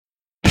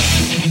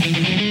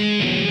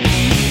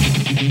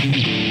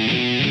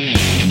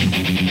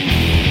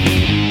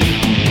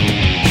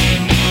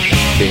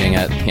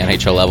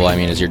NHL level,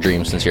 is your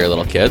dream since you're a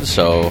little kid.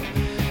 So,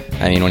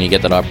 when you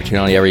get that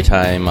opportunity, every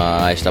time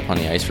I step on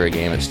the ice for a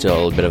game, it's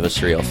still a bit of a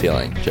surreal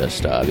feeling,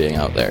 just being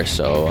out there.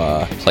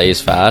 So,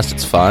 plays fast,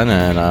 it's fun,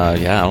 and I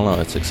don't know,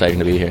 it's exciting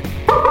to be here.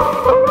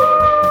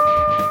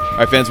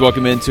 All right, fans,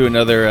 welcome into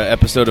another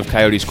episode of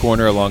Coyotes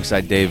Corner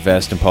alongside Dave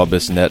Vest and Paul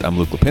Bissonnette. I'm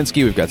Luke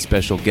Lapinski. We've got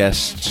special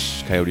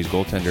guest, Coyotes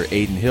goaltender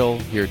Adin Hill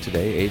here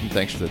today. Adin,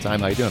 thanks for the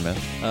time. How you doing,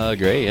 man?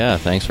 Great, yeah.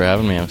 Thanks for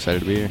having me. I'm excited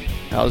to be here.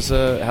 How's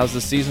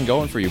the season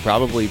going for you?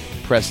 Probably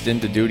pressed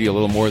into duty a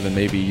little more than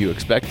maybe you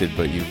expected,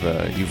 but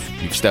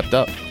you've stepped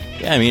up.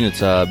 Yeah,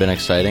 it's been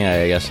exciting.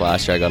 I guess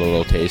last year I got a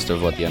little taste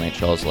of what the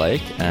NHL is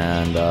like,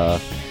 and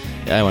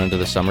I went into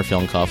the summer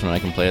feeling confident I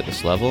can play at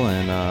this level,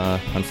 and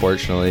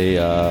unfortunately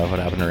what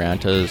happened to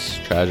Ranta is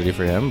tragedy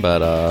for him,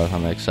 but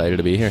I'm excited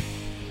to be here.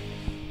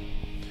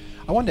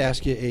 I wanted to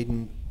ask you,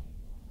 Adin,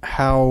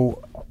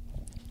 how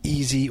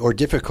easy or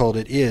difficult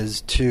it is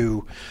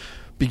to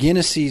begin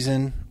a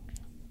season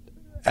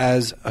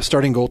as a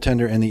starting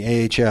goaltender in the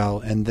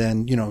AHL, and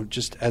then,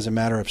 just as a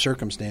matter of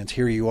circumstance,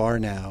 here you are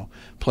now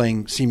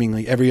playing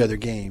seemingly every other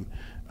game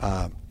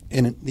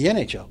in the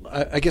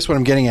NHL. I guess what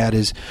I'm getting at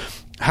is,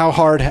 how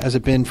hard has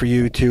it been for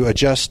you to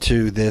adjust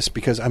to this?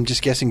 Because I'm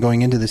just guessing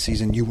going into the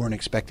season, you weren't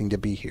expecting to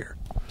be here.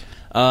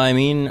 I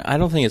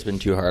don't think it's been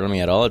too hard on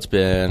me at all. It's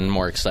been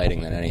more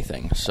exciting than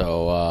anything.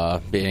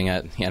 So being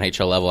at the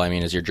NHL level,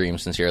 is your dream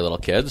since you're a little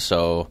kid.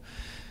 So,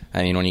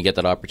 when you get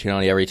that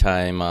opportunity, every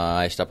time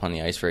I step on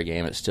the ice for a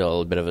game, it's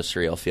still a bit of a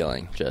surreal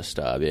feeling, just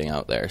being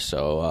out there.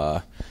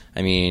 So,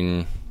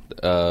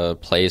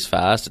 plays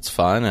fast, it's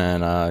fun,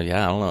 and I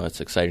don't know,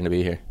 it's exciting to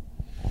be here.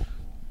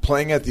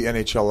 Playing at the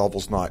NHL level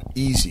is not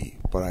easy,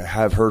 but I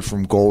have heard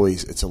from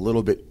goalies it's a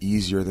little bit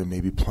easier than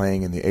maybe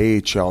playing in the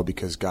AHL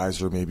because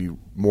guys are maybe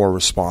more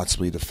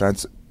responsible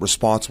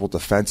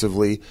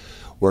defensively,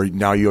 where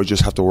now you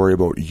just have to worry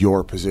about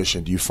your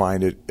position. Do you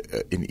find it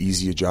an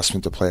easy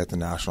adjustment to play at the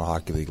National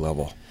Hockey League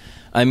level?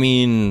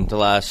 The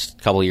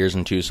last couple of years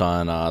in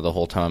Tucson, the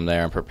whole time I'm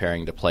there, I'm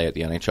preparing to play at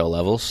the NHL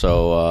level,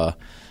 so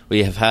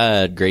we have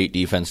had great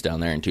defense down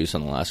there in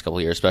Tucson the last couple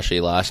of years,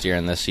 especially last year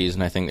and this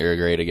season. I think they were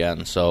great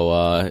again.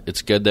 So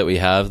it's good that we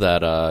have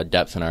that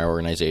depth in our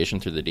organization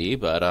through the D.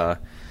 But,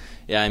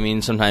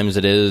 sometimes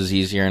it is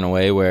easier in a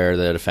way where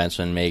the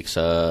defenseman makes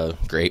a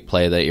great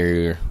play that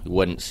you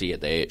wouldn't see at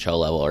the AHL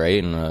level,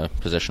 right, in a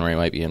position where you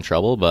might be in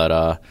trouble.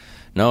 But,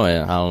 no, I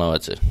don't know.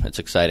 It's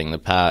exciting.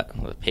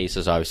 The pace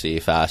is obviously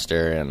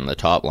faster, and the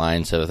top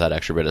lines have that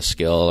extra bit of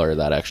skill or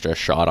that extra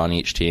shot on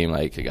each team,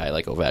 like a guy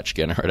like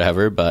Ovechkin or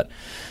whatever. But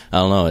I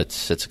don't know.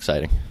 It's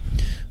exciting.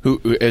 Who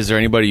is there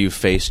anybody you've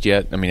faced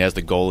yet? As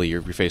the goalie,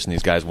 you're facing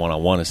these guys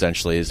one-on-one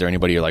essentially. Is there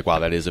anybody you're like, wow,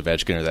 that is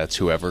Ovechkin or that's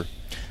whoever?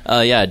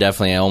 Yeah,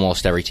 definitely.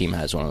 Almost every team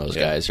has one of those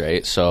guys,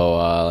 right? So,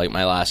 like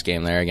my last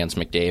game there against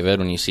McDavid,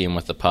 when you see him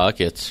with the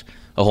puck, it's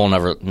a whole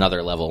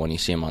another level when you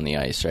see him on the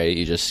ice, right?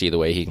 You just see the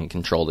way he can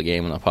control the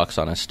game when the puck's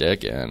on his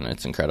stick, and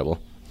it's incredible.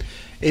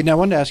 Aiden, I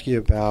wanted to ask you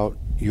about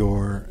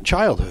your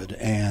childhood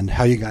and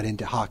how you got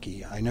into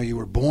hockey. I know you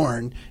were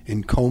born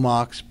in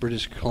Comox,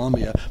 British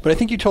Columbia, but I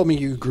think you told me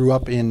you grew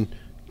up in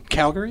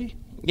Calgary?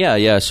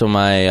 Yeah. So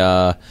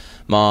my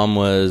mom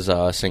was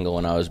single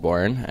when I was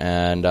born,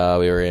 and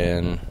we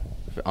were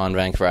on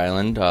Vancouver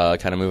Island,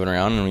 kind of moving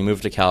around, and we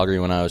moved to Calgary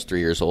when I was 3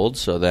 years old.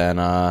 So then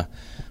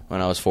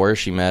when I was 4,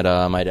 she met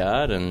my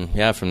dad, and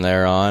from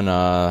there on,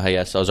 I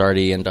guess I was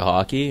already into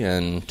hockey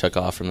and took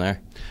off from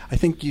there. I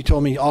think you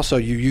told me also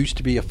you used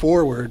to be a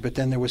forward, but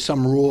then there was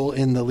some rule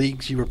in the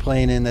leagues you were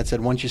playing in that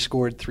said once you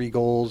scored 3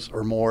 goals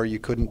or more, you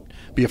couldn't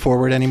be a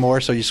forward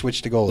anymore, so you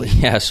switched to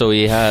goalie. Yeah, so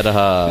we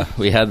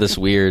had this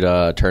weird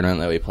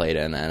tournament that we played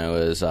in, and it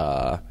was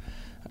I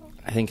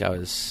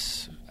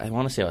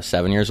want to say I was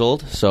 7 years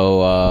old.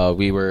 So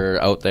we were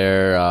out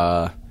there,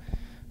 it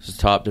was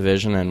the top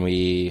division, and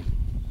we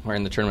were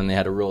in the tournament. They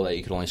had a rule that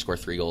you could only score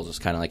 3 goals. It's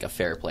kind of like a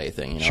fair play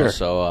thing, Sure.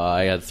 So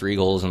I had 3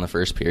 goals in the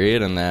first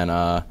period, and then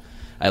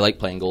I liked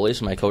playing goalie,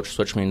 so my coach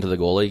switched me into the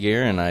goalie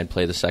gear, and I'd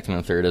play the second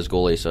and third as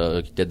goalie. So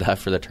I did that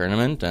for the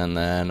tournament, and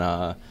then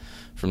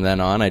from then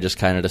on, I just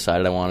kind of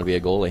decided I wanted to be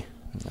a goalie,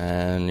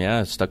 and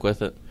I stuck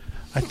with it.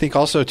 I think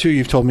also, too,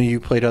 you've told me you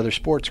played other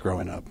sports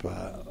growing up.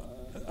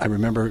 I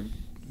remember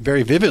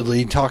very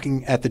vividly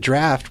talking at the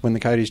draft when the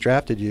Coyotes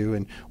drafted you,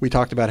 and we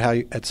talked about how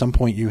at some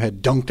point you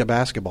had dunked a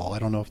basketball. I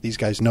don't know if these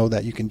guys know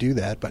that you can do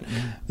that, but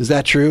is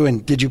that true?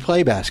 And did you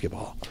play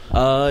basketball?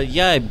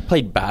 I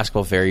played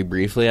basketball very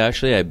briefly,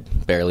 actually. I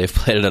barely have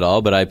played it at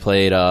all, but I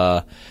played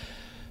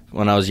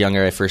when I was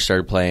younger. I first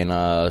started playing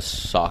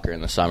soccer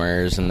in the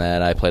summers, and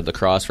then I played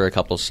lacrosse for a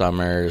couple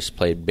summers,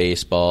 played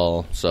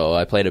baseball. So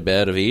I played a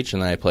bit of each,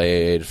 and then I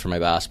played for my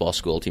basketball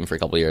school team for a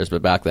couple of years.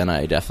 But back then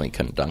I definitely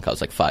couldn't dunk. I was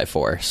like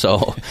 5'4",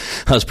 so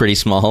I was pretty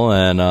small.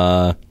 And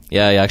I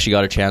actually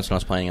got a chance when I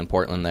was playing in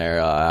Portland there.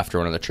 After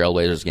one of the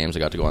Trailblazers games,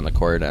 I got to go on the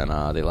court, and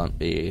they let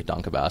me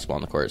dunk a basketball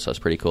on the court. So it's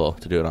pretty cool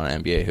to do it on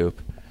an NBA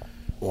hoop.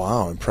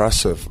 Wow,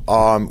 impressive.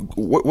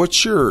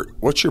 What's your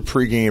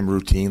pregame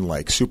routine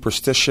like?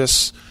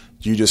 Superstitious?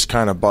 Do you just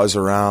kind of buzz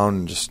around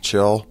and just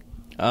chill?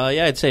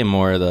 Yeah, I'd say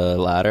more the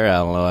latter. I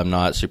don't know. I'm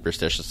not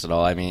superstitious at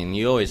all. I mean,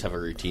 you always have a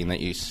routine that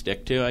you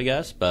stick to, I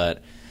guess,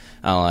 but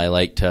I don't know, I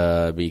like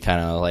to be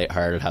kind of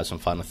lighthearted, have some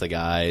fun with the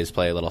guys,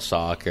 play a little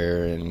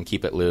soccer, and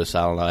keep it loose.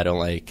 I don't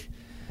know.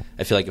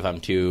 I feel like if I'm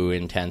too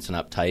intense and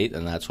uptight,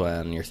 then that's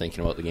when you're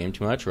thinking about the game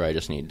too much, where I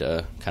just need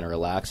to kind of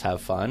relax,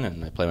 have fun,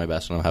 and I play my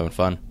best when I'm having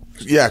fun.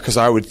 Yeah, because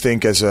I would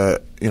think as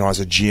a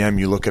GM,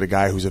 you look at a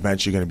guy who's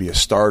eventually going to be a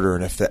starter,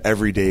 and if the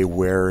everyday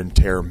wear and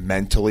tear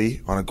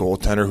mentally on a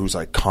goaltender who's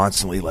like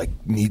constantly like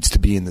needs to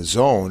be in the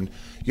zone,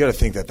 you got to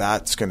think that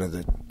that's going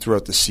to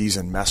throughout the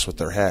season mess with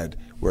their head.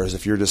 Whereas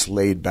if you're just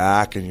laid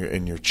back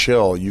and you're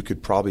chill, you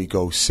could probably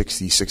go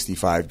 60,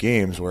 65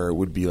 games where it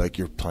would be like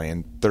you're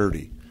playing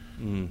 30.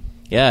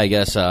 Yeah, I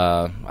guess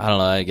I don't know.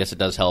 I guess it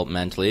does help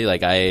mentally.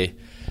 Like I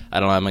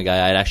don't know. I'm a guy.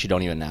 I actually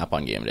don't even nap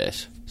on game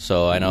days.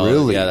 So I know,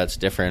 really? Yeah, that's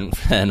different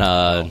than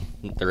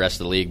the rest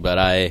of the league. But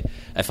I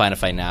find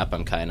if I nap,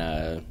 I'm kind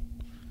of,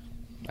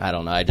 I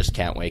don't know, I just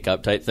can't wake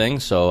up type thing.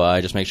 So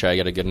I just make sure I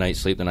get a good night's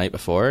sleep the night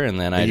before, and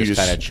then I just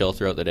kind of chill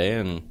throughout the day.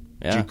 And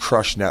yeah. Do you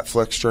crush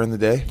Netflix during the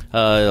day?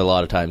 A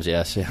lot of times,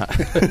 yes. Yeah.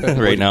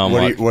 Right now,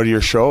 what are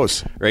your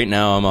shows? Right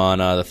now, I'm on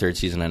the third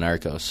season of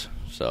Narcos.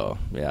 So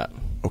yeah.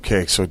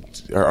 Okay, so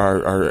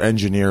our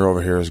engineer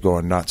over here is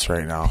going nuts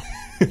right now.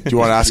 Do you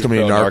want to ask him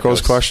any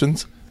Narcos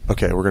questions?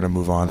 Okay, we're going to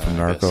move on from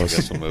Narcos. I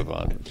guess we'll move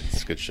on.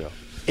 It's a good show.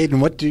 Aiden,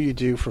 what do you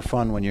do for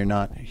fun when you're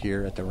not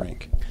here at the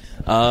rink?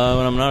 When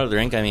I'm not at the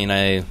rink, I mean,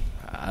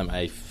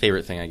 my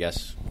favorite thing, I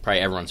guess,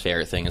 probably everyone's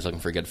favorite thing is looking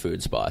for good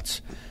food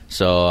spots.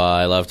 So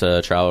I love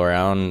to travel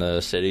around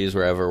the cities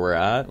wherever we're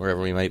at,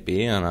 wherever we might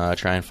be, and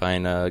try and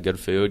find good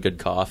food, good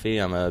coffee.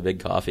 I'm a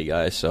big coffee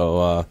guy,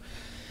 so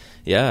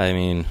yeah, I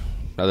mean,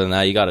 other than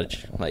that, you got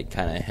to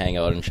kind of hang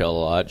out and chill a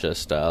lot,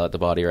 just let the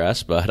body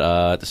rest. But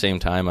at the same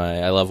time,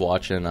 I love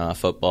watching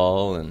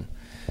football, and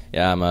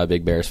yeah, I'm a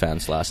big Bears fan.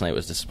 So last night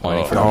was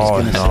disappointing for me. I was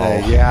going to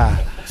say,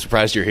 yeah.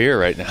 Surprised you're here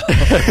right now.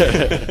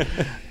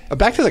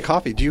 Back to the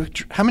coffee.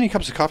 How many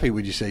cups of coffee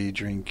would you say you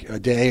drink a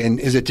day? And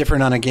is it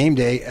different on a game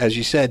day, as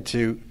you said,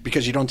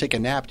 because you don't take a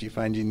nap? Do you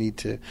find you need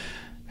to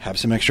have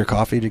some extra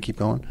coffee to keep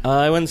going?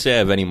 I wouldn't say I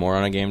have any more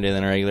on a game day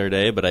than a regular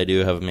day, but I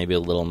do have maybe a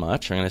little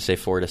much. I'm going to say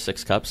 4 to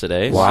 6 cups a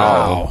day.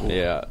 Wow. So,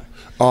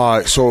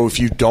 yeah. So if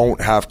you don't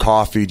have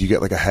coffee, do you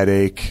get like a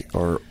headache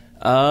or?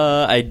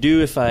 I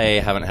do if I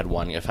haven't had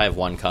one. If I have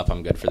 1 cup,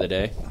 I'm good for the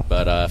day.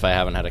 But if I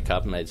haven't had a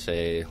cup, I'd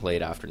say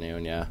late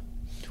afternoon, yeah.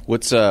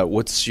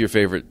 What's your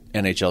favorite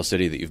NHL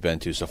city that you've been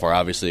to so far?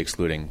 Obviously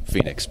excluding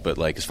Phoenix, but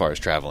like as far as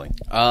traveling.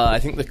 I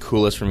think the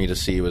coolest for me to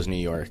see was New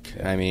York.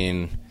 I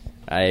mean,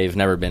 I've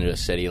never been to a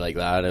city like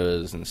that. It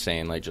was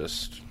insane. Like,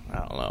 just, I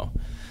don't know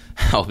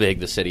how big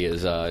the city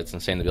is. It's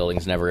insane. The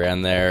buildings never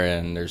end there,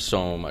 and there's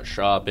so much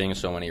shopping,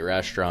 so many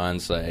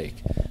restaurants. Like,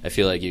 I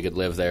feel like you could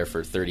live there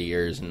for 30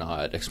 years and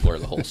not explore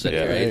the whole city,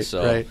 right?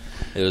 So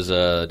it was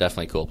a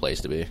definitely cool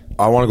place to be.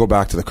 I want to go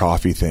back to the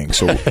coffee thing.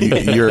 So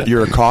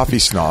you're a coffee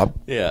snob.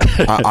 Yeah.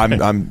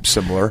 I'm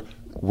similar.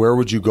 Where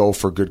would you go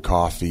for good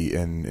coffee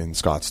in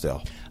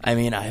Scottsdale? I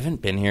mean, I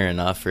haven't been here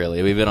enough,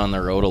 really. We've been on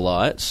the road a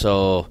lot,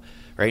 so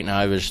right now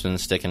I've just been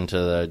sticking to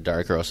the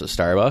dark roast at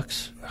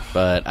Starbucks.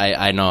 But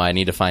I know I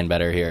need to find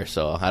better here,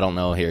 so I don't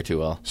know here too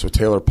well. So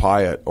Taylor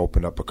Pyatt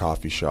opened up a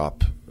coffee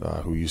shop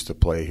who used to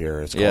play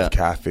here. It's called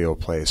Cafe Au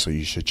Play, so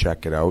you should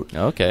check it out.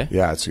 Okay.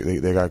 Yeah,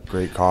 they got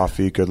great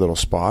coffee, good little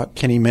spot.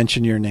 Can he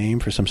mention your name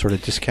for some sort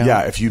of discount?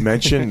 Yeah, if you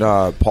mention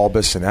Paul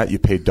Bissonnette, you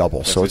pay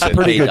double. So it's a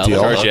pretty good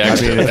deal. I mean,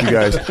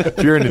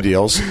 if you're into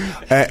deals,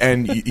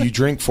 and you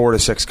drink 4 to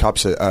 6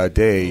 cups a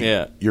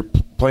day, you're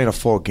playing a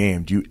full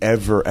game. Do you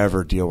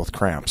ever deal with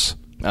cramps?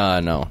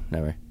 No,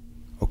 never.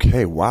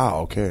 Okay, wow,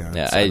 okay.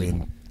 Yeah,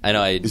 I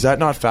know. Is that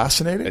not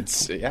fascinating?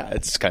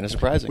 It's kind of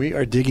surprising. We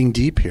are digging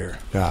deep here.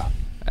 Yeah.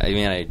 I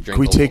mean, I drink. Can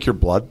we take your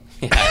blood?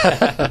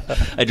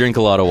 I drink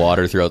a lot of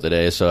water throughout the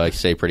day, so I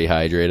stay pretty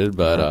hydrated.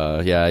 But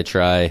I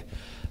try.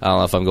 I don't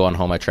know if I'm going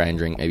home. I try and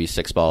drink maybe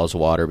 6 bottles of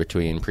water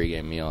between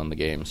pregame meal and the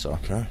game. So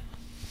okay.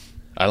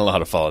 I don't know how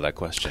to follow that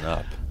question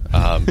up.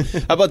 How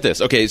about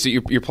this? Okay, so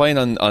you're playing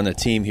on a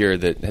team here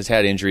that has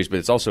had injuries, but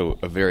it's also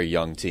a very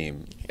young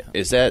team.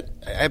 Is that?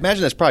 I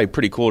imagine that's probably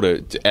pretty cool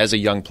to as a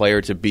young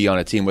player to be on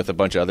a team with a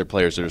bunch of other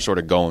players that are sort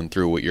of going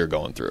through what you're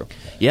going through.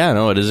 Yeah,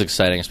 no, it is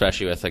exciting,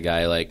 especially with a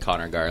guy like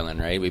Connor Garland,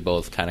 right? We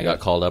both kind of got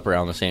called up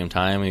around the same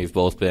time. We've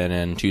both been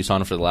in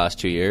Tucson for the last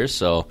 2 years,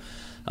 so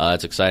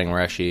it's exciting.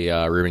 We're actually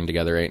rooming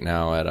together right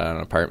now at an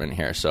apartment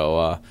here,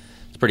 so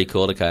it's pretty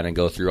cool to kind of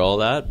go through all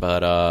that.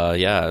 But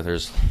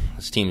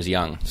this team's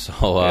young,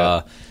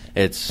 so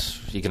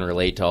you can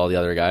relate to all the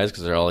other guys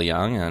because they're all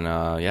young, and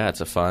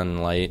it's a fun,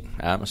 light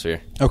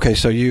atmosphere. Okay,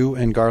 so you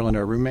and Garland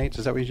are roommates.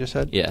 Is that what you just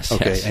said? Yes.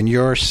 Okay, yes. And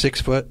you're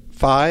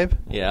 6'5"?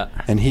 Yeah.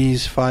 And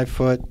he's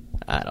 5'6"?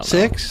 I don't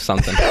know.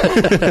 Something.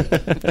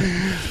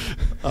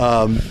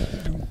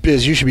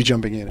 Biz, you should be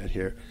jumping in at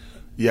here.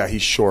 Yeah,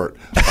 he's short.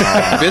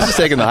 Biz is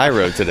taking the high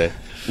road today.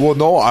 Well,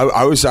 no,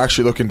 I was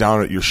actually looking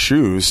down at your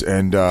shoes,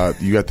 and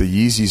you got the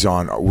Yeezys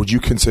on. Would you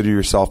consider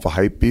yourself a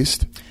hype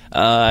beast?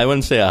 I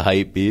wouldn't say a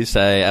hype beast.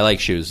 I like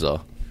shoes,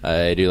 though.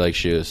 I do like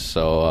shoes.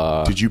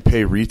 So did you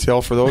pay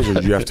retail for those, or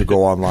did you have to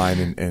go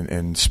online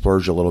and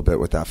splurge a little bit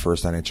with that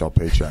first NHL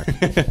paycheck?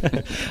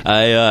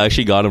 I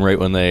actually got them right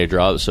when they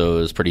dropped, so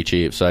it was pretty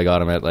cheap. So I got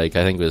them at I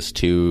think it was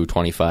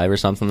 $2.25 or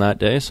something that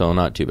day, so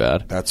not too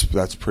bad.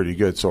 That's pretty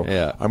good. So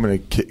yeah. I'm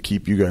going to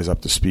keep you guys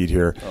up to speed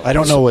here. I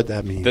don't know what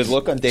that means. The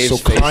look on Dave's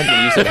face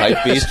when you said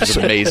hype beast is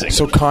amazing.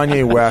 So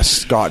Kanye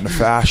West got into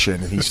fashion,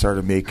 and he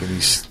started making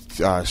these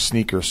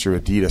sneakers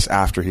through Adidas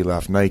after he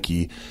left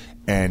Nike,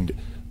 and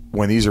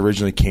when these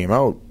originally came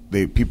out,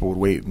 people would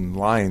wait in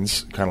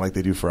lines, kind of like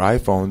they do for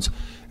iPhones,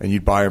 and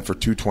you'd buy them for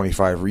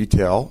 $2.25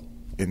 retail,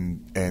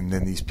 and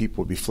then these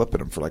people would be flipping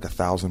them for like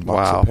 $1,000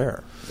 a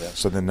pair. Yeah.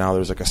 So then now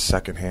there's like a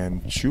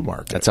secondhand shoe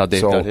market. That's how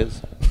Dave got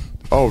his.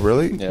 Oh,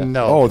 really? Yeah.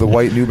 No. Oh, the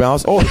white New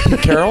Balance? Oh,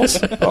 Pete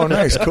Carroll's? Oh,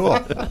 nice. Cool.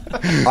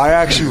 I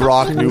actually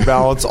rock New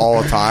Balance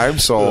all the time.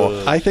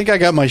 So I think I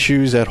got my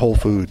shoes at Whole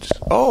Foods.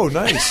 Oh,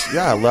 nice.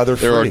 Yeah, leather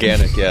free. They're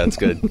organic. Yeah, it's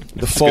good.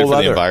 The it's full good for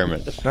leather. the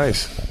environment.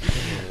 Nice.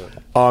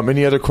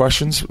 Any other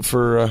questions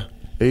for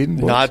Adin?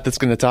 Not that's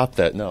going to top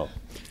that, no.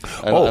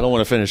 I don't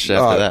want to finish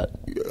after that.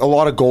 A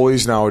lot of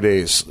goalies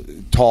nowadays,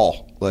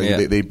 tall.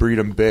 Yeah. They breed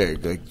them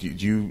big.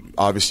 You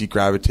obviously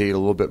gravitate a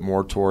little bit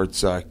more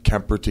towards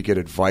Kemper to get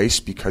advice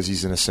because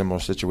he's in a similar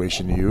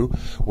situation to you,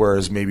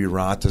 whereas maybe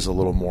Rant is a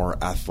little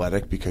more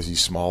athletic because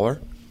he's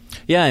smaller.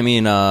 Yeah, I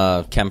mean,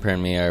 Kemper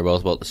and me are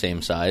both about the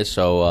same size,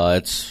 so I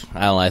don't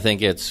know, I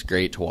think it's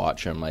great to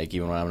watch him.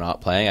 Even when I'm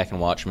not playing, I can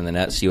watch him in the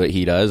net, see what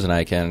he does, and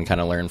I can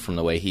kind of learn from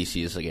the way he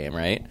sees the game,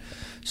 right?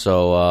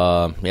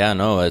 So,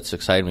 it's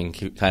exciting. We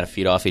can kind of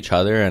feed off each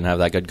other and have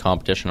that good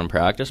competition in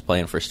practice,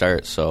 playing for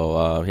starts.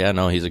 So,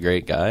 he's a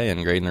great guy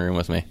and great in the room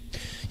with me.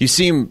 You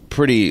seem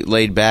pretty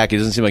laid back. It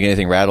doesn't seem like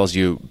anything rattles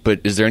you,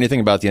 but is there anything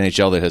about the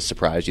NHL that has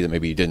surprised you that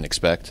maybe you didn't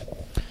expect?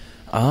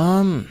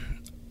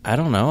 I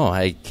don't know.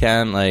 I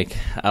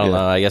don't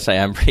know. I guess I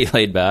am pretty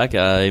laid back.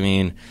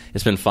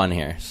 It's been fun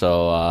here.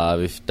 So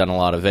we've done a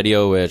lot of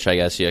video, which I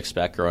guess you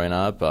expect growing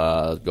up,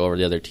 go over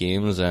the other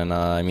teams.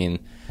 And,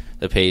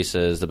 the pace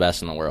is the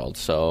best in the world.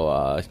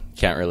 So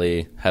can't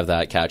really have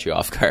that catch you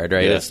off guard,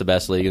 right? Yeah. It's the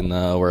best league in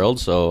the world.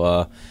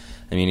 So,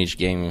 each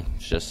game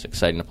is just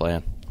exciting to play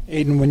in.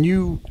 Adin, when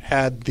you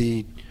had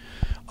the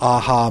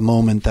aha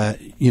moment that,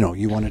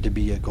 you wanted to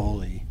be a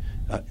goalie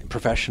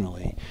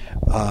professionally,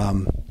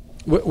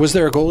 was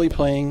there a goalie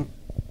playing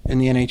in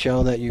the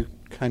NHL that you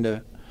kind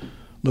of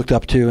looked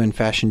up to and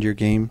fashioned your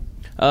game?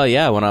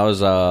 Yeah, when I was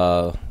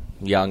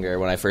younger,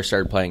 when I first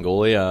started playing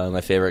goalie,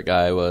 my favorite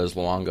guy was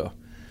Luongo.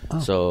 Oh.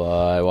 So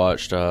I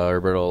watched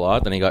Roberto a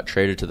lot. Then he got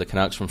traded to the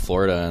Canucks from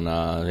Florida, and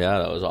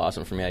that was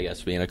awesome for me. I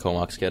guess being a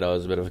Comox kid, I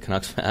was a bit of a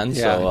Canucks fan.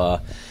 Yeah. So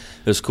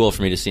it was cool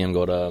for me to see him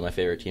go to my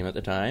favorite team at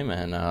the time,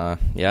 and that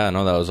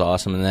was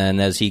awesome. And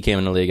then as he came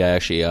in the league, I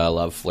actually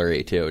loved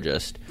Fleury too.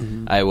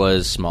 I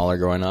was smaller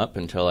growing up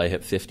until I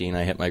hit 15.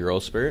 I hit my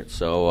growth spurt.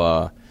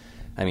 So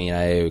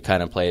I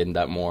kind of played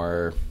that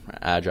more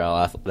agile,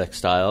 athletic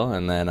style,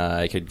 and then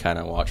I could kind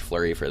of watch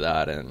Fleury for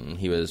that, and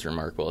he was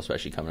remarkable,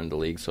 especially coming into the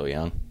league so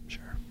young.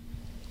 Sure.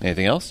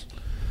 Anything else?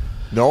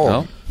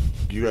 No.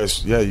 You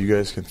guys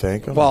can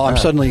thank him. Well, I'm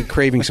suddenly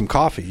craving some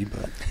coffee,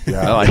 but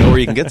yeah, I know where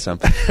you can get some.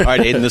 All right,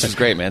 Adin, this was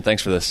great, man.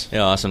 Thanks for this.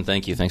 Yeah, awesome.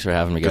 Thank you. Thanks for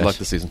having me, guys. Good luck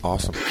this season.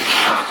 Awesome.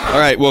 All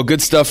right, well,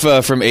 good stuff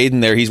from Adin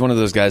there. He's one of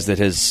those guys that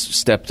has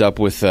stepped up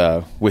with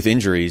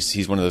injuries.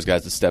 He's one of those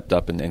guys that stepped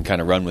up and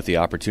kind of run with the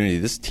opportunity.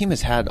 This team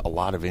has had a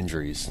lot of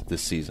injuries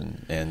this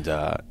season, and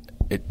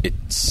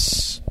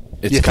it's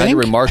kind of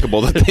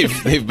remarkable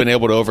that they've been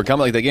able to overcome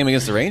it. Like that game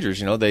against the Rangers.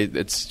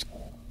 It's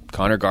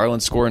Connor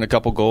Garland scoring a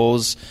couple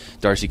goals,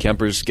 Darcy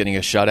Kemper's getting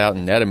a shutout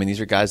in net. These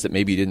are guys that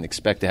maybe you didn't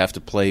expect to have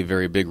to play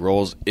very big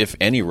roles, if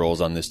any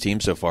roles, on this team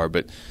so far,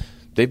 but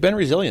they've been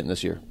resilient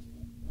this year.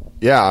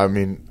 Yeah,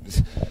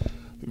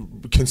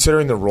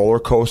 considering the roller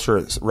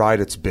coaster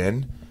ride it's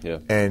been, yeah.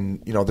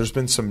 And there's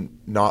been some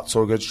not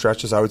so good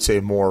stretches. I would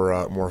say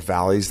more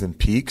valleys than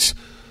peaks,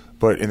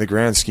 but in the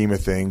grand scheme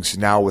of things,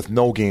 now with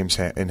no games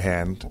in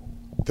hand,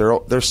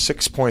 they're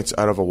 6 points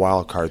out of a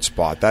wild card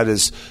spot. That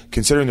is,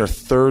 considering their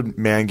third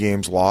man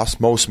games lost,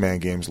 most man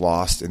games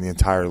lost in the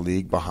entire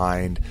league,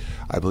 behind,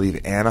 I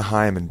believe,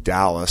 Anaheim and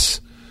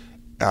Dallas.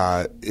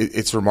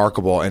 It's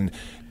remarkable. And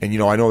I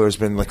know there's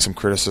been some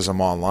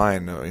criticism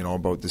online,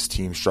 about this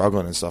team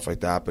struggling and stuff like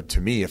that. But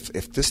to me,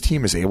 if this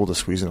team is able to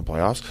squeeze in the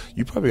playoffs,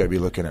 you probably got to be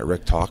looking at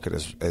Rick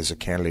Tocchet as a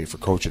candidate for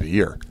Coach of the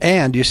Year.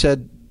 And you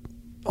said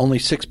only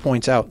 6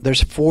 points out.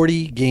 There's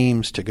 40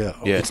 games to go.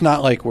 Yeah. It's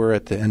not like we're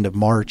at the end of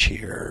March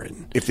here.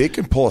 And if they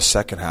can pull a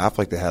second half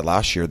like they had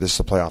last year, this is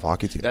a playoff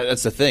hockey team.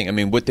 That's the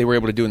thing. What they were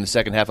able to do in the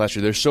second half last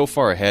year, they're so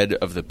far ahead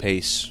of the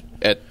pace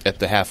at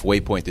the halfway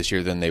point this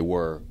year than they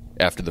were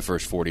after the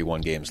first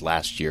 41 games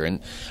last year. And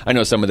I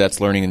know some of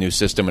that's learning a new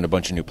system and a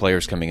bunch of new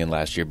players coming in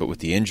last year, but with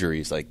the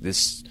injuries like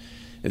this,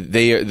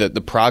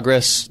 the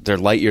progress, they're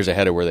light years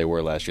ahead of where they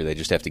were last year. They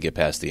just have to get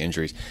past the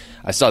injuries.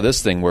 I saw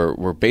this thing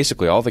where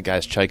basically all the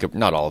guys,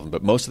 not all of them,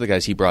 but most of the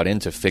guys he brought in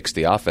to fix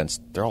the offense,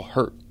 they're all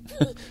hurt.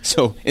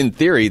 So in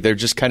theory, they're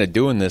just kind of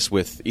doing this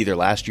with either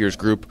last year's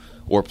group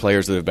or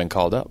players that have been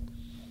called up.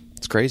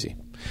 It's crazy.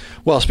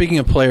 Well, speaking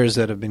of players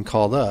that have been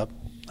called up,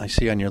 I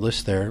see on your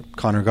list there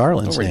Connor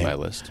Garland's Don't read name. my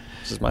list.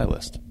 This is my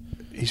list.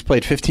 He's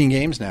played 15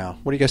 games now.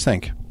 What do you guys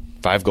think?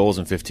 5 goals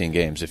in 15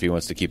 games. If he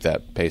wants to keep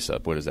that pace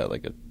up, what is that,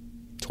 like a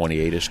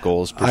 28-ish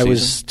goals per season? I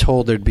was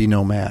told there'd be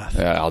no math.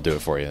 Yeah, I'll do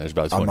it for you. There's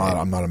about 28.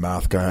 I'm not a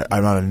math guy.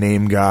 I'm not a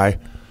name guy.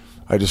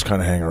 I just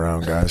kind of hang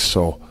around, guys.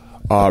 So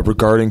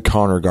regarding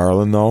Connor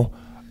Garland, though,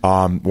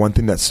 one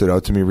thing that stood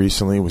out to me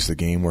recently was the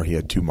game where he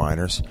had 2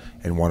 minors,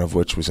 and one of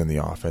which was in the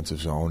offensive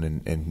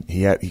zone, and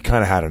he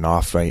kind of had an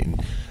off night,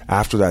 and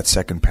after that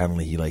second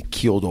penalty, he like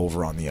keeled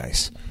over on the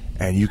ice.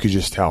 And you could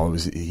just tell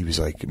he was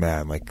like,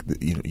 man, like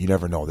you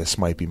never know. This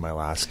might be my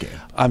last game.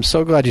 I'm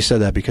so glad you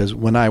said that, because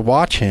when I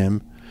watch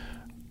him,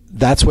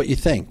 that's what you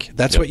think.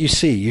 That's what you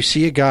see. You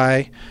see a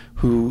guy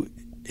who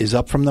is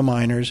up from the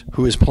minors,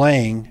 who is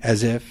playing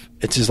as if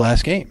it's his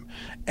last game.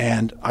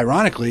 And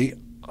ironically,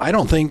 I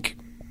don't think,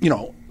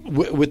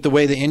 with the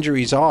way the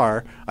injuries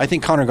are, I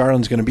think Connor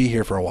Garland's going to be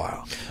here for a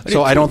while.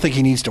 So I don't think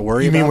he needs to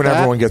worry about that. You mean when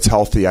everyone gets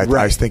healthy? I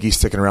Right. think he's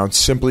sticking around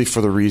simply for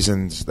the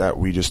reasons that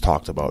we just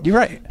talked about. You're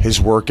right.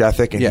 His work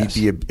ethic, and Yes.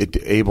 he'd be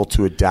able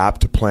to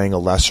adapt to playing a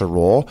lesser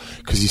role,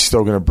 because he's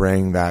still going to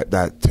bring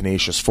that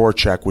tenacious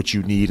forecheck, which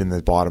you need in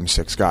the bottom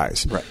 6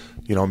 guys. Right.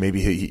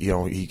 Maybe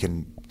he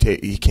can.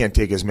 He can't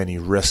take as many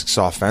risks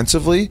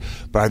offensively,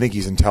 but I think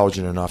he's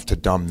intelligent enough to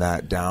dumb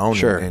that down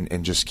Sure.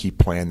 and just keep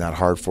playing that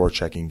hard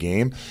forechecking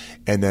game.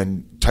 And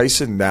then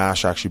Tyson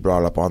Nash actually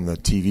brought up on the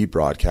TV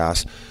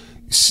broadcast.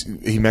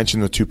 He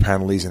mentioned the 2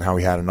 penalties and how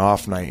he had an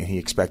off night and he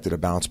expected a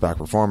bounce back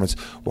performance.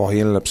 Well, he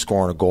ended up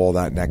scoring a goal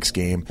that next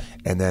game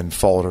and then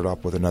followed it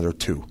up with another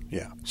 2.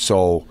 Yeah.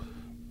 So,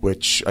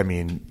 which, I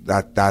mean,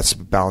 that's a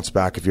bounce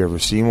back if you've ever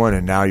seen one.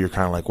 And now you're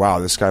kind of like, wow,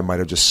 this guy might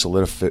have just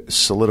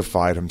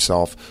solidified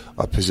himself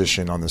a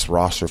position on this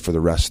roster for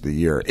the rest of the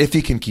year, if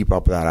he can keep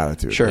up with that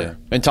attitude. Sure. Yeah.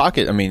 And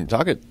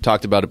Tocchet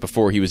talked about it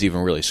before he was even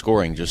really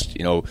scoring. Just,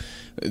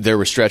 there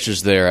were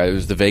stretches there.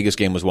 The Vegas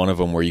game was one of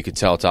them where you could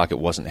tell Tocchet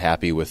wasn't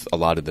happy with a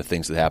lot of the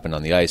things that happened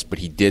on the ice, but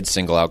he did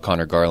single out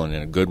Connor Garland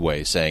in a good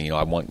way, saying,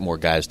 I want more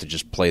guys to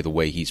just play the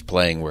way he's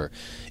playing, where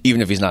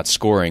even if he's not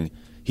scoring,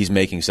 he's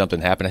making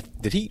something happen.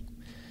 Did he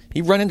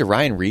run into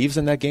Ryan Reeves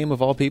in that game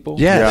of all people?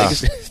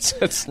 Yes.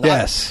 It's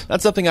Yes.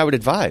 not something I would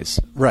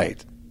advise.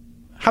 Right.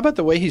 How about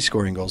the way he's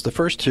scoring goals? The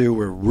first 2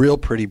 were real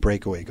pretty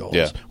breakaway goals,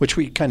 Yeah. which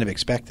we kind of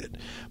expected.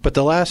 But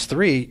the last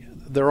 3,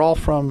 they're all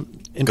from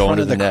in Going front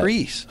to of the the net.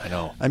 crease. I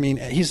know. I mean,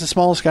 he's the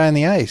smallest guy on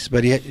the ice,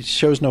 but he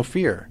shows no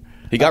fear.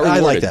 He got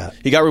rewarded. I like that.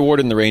 He got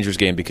rewarded in the Rangers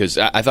game because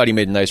I thought he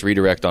made a nice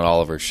redirect on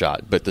Oliver's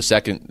shot. But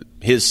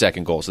his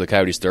second goal, so the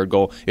Coyotes' third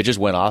goal, it just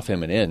went off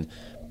him and in.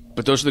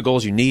 But those are the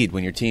goals you need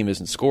when your team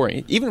isn't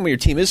scoring. Even when your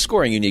team is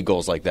scoring, you need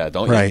goals like that,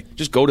 don't you? Right.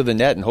 Just go to the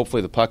net and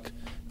hopefully the puck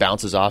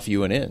bounces off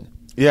you and in.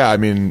 Yeah, I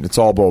mean, it's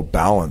all about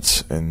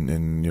balance, and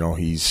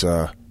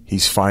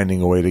he's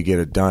finding a way to get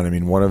it done. I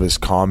mean, one of his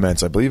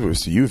comments, I believe it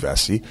was to you,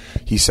 Vesey,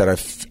 he said,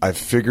 I've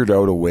figured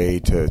out a way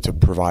to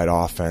provide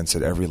offense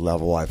at every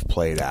level I've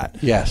played at.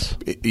 Yes.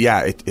 Did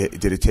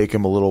it take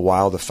him a little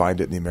while to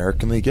find it in the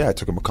American League? Yeah, it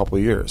took him a couple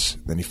of years.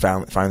 Then he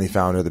finally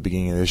found it at the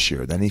beginning of this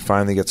year. Then he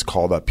finally gets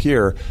called up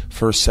here.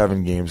 First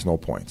 7 games, no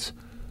points.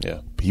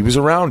 Yeah. He was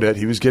around it.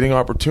 He was getting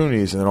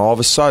opportunities, and then all of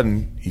a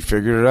sudden, he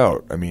figured it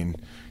out. I mean,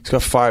 he's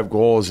got 5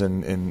 goals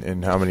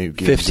in how many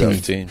games?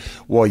 15.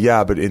 Well,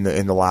 yeah, but in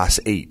the last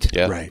 8.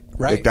 Yeah. Right.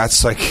 Like,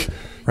 that's like,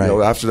 Right.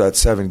 after that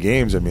 7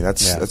 games, I mean,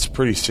 that's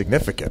pretty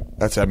significant.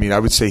 I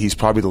would say he's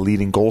probably the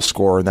leading goal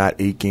scorer in that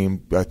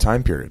 8-game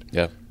time period.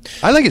 Yeah.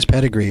 I like his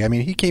pedigree. I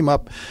mean, he came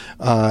up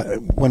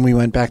when we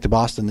went back to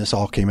Boston. This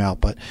all came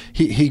out, but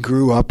he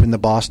grew up in the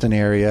Boston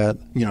area.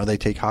 They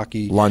take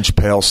hockey Lunch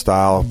pail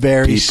style.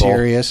 very people.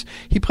 serious.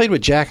 He played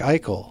with Jack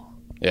Eichel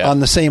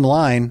on the same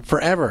line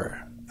forever.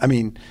 I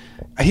mean,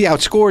 he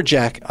outscored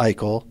Jack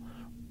Eichel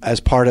as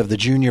part of the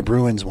Junior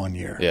Bruins one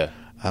year. Yeah.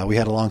 We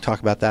had a long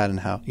talk about that and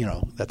how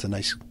that's a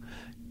nice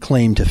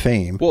claim to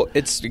fame. Well,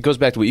 it goes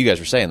back to what you guys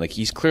were saying. Like,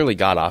 he's clearly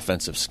got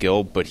offensive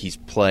skill, but he's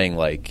playing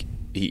like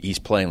he's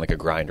playing like a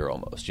grinder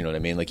almost. You know what I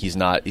mean? Like, he's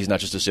not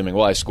just assuming,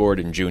 well, I scored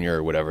in junior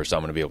or whatever, so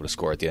I'm going to be able to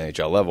score at the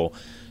NHL level.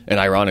 And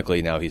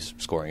ironically, now he's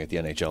scoring at the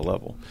NHL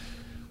level.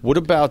 What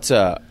about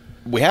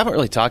we haven't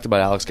really talked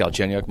about Alex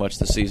Galchenyuk much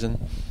this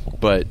season,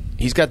 but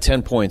he's got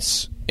 10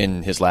 points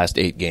in his last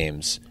 8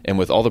 games. And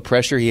with all the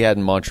pressure he had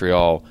in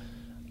Montreal,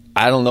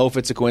 I don't know if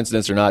it's a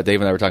coincidence or not.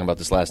 Dave and I were talking about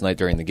this last night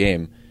during the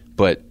game,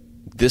 but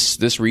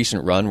this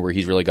recent run where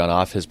he's really gone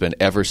off has been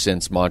ever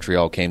since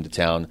Montreal came to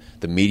town.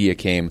 The media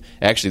came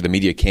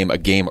a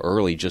game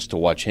early just to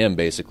watch him,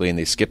 basically, and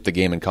they skipped the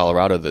game in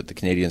Colorado that the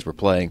Canadians were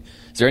playing.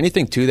 Is there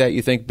anything to that,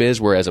 you think,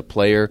 Biz, where as a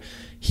player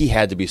he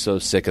had to be so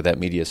sick of that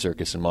media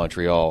circus in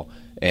Montreal,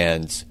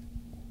 and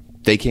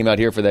they came out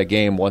here for that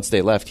game? Once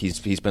they left,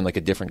 he's been like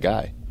a different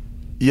guy.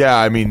 Yeah,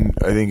 I mean,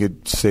 I think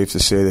it's safe to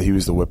say that he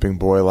was the whipping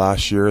boy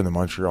last year in the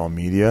Montreal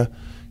media.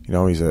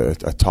 He's a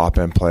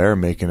top-end player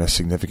making a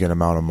significant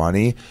amount of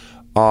money.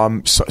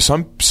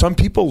 Some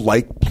people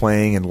like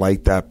playing and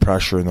like that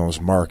pressure in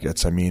those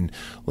markets. I mean,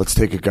 let's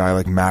take a guy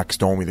like Max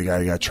Domi, the guy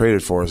who got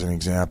traded for, as an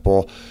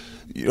example.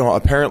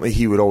 apparently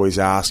he would always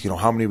ask,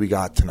 how many we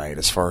got tonight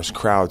as far as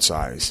crowd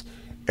size.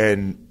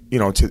 And,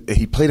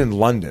 he played in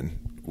London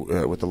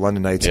with the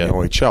London Knights in the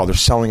OHL. They're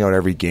selling out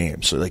every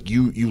game. So,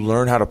 you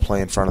learn how to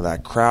play in front of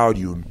that crowd.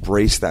 You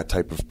embrace that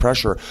type of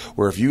pressure,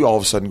 where if you all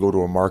of a sudden go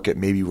to a market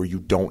maybe where you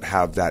don't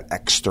have that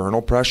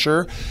external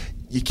pressure,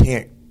 you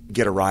can't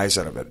get a rise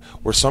out of it.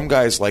 Where some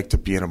guys like to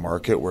be in a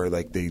market where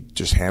they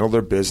just handle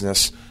their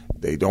business.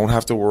 They don't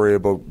have to worry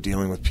about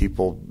dealing with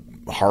people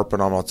harping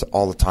on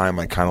all the time,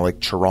 kind of like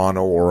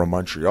Toronto or a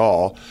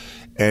Montreal.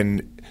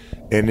 And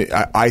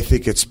I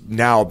think it's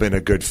now been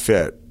a good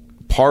fit.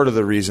 Part of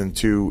the reason,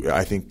 too,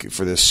 I think,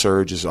 for this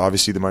surge is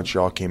obviously the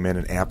Montreal came in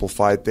and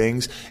amplified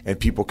things, and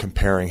people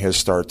comparing his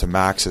start to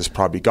Max's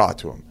probably got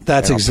to him.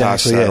 That's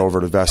exactly it.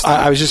 Over to Vesti.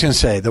 I was just going to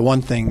say, the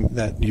one thing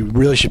that you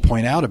really should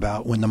point out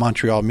about when the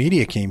Montreal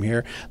media came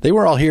here, they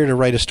were all here to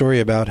write a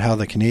story about how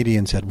the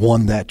Canadiens had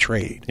won that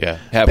trade. Yeah,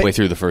 halfway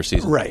through the first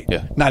season. Right.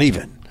 Yeah. Not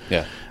even.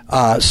 Yeah.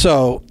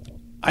 So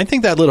I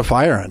think that lit a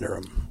fire under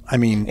him.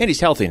 And he's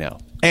healthy now.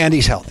 And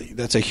he's healthy.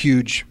 That's a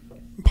huge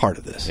part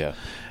of this. Yeah.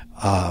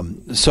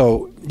 Is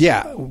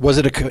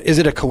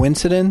it a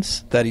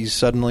coincidence that he's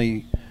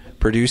suddenly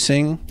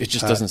producing? It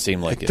just doesn't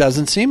seem like it. It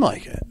doesn't seem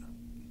like it.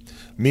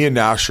 Me and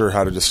Nasher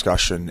had a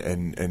discussion,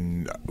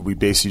 and we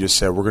basically just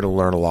said we're going to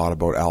learn a lot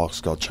about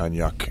Alex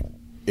Galchenyuk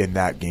in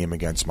that game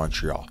against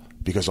Montreal,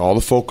 because all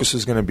the focus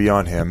is going to be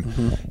on him.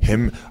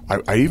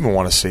 Mm-hmm. I even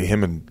want to say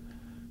him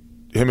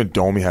and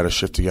Domi had a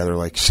shift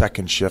together,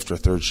 second shift or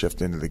third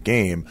shift into the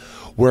game,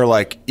 where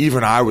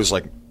even I was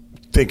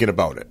thinking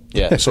about it.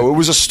 Yeah. So it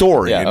was a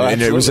story,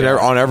 and it was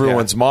on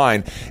everyone's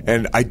mind.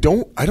 And I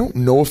don't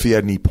know if he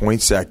had any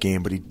points that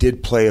game, but he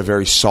did play a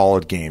very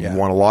solid game. Yeah. He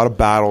won a lot of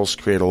battles,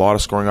 created a lot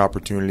of scoring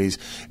opportunities,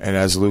 and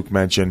as Luke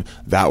mentioned,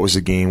 that was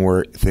a game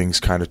where things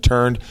kind of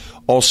turned.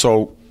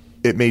 Also,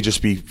 it may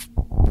just be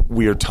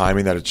weird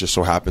timing that it just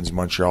so happens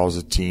Montreal is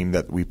a team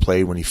that we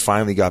played when he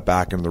finally got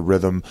back into the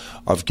rhythm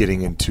of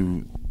getting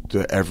into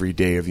the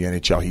everyday of the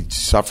NHL. He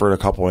suffered a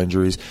couple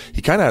injuries.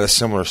 He kind of had a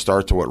similar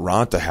start to what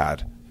Ranta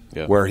had.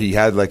 Yeah. Where he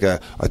had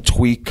a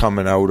tweak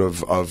coming out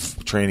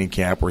of training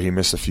camp where he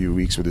missed a few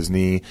weeks with his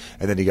knee,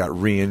 and then he got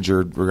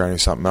re-injured regarding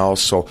something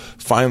else. So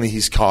finally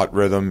he's caught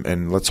rhythm,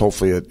 and let's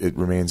hopefully it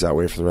remains that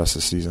way for the rest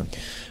of the season.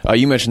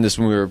 You mentioned this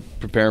when we were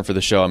preparing for the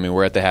show.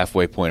 We're at the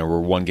halfway point, or we're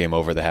one game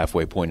over the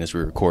halfway point as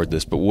we record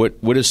this. But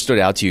what has stood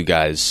out to you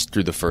guys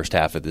through the first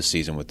half of this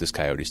season with this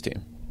Coyotes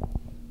team?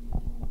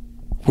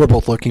 We're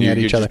both looking at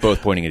each other. You're just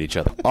both pointing at each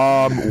other.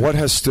 What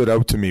has stood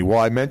out to me? Well,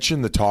 I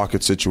mentioned the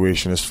Tocchet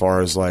situation as far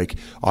as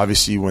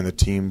obviously when the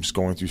team's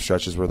going through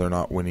stretches where they're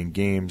not winning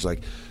games,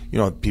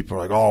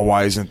 people are oh,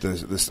 why aren't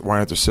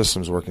their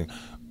systems working?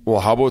 Well,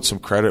 how about some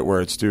credit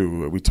where it's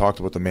due? We talked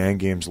about the man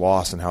games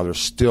lost and how they're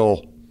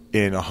still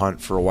in a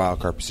hunt for a wild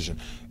card position.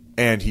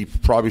 And he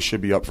probably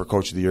should be up for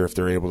Coach of the Year if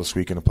they're able to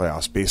squeak in the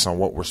playoffs based on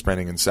what we're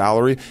spending in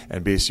salary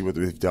and basically what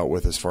we've dealt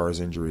with as far as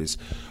injuries.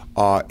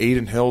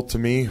 Adin Hill, to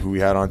me, who we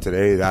had on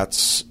today,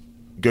 that's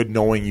good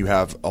knowing you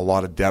have a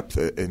lot of depth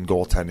in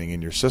goaltending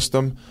in your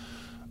system.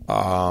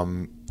 How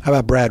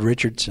about Brad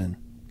Richardson?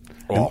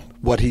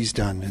 What he's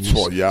done.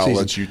 I'll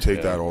let you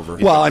take that over.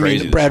 Well,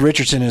 Brad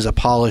Richardson is a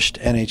polished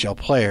NHL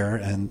player,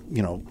 and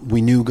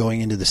we knew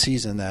going into the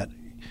season that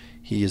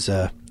he is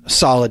a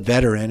solid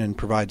veteran and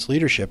provides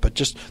leadership, but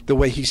just the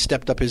way he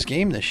stepped up his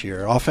game this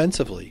year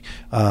offensively,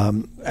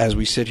 as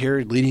we sit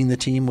here leading the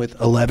team with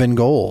 11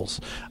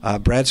 goals.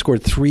 Brad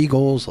scored 3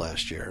 goals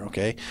last year.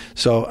 Okay.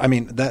 So,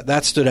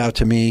 that stood out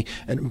to me,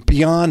 and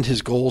beyond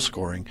his goal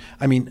scoring,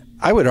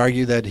 I would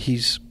argue that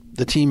he's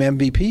the team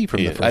MVP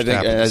from the first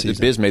half of the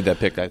season. Biz made that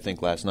pick, I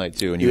think, last night,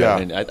 too.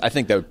 And I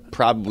think that would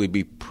probably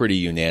be pretty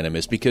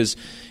unanimous because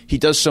he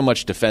does so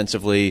much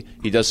defensively.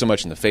 He does so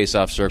much in the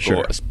face-off circle.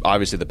 Sure.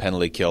 Obviously, the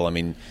penalty kill.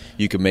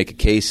 You could make a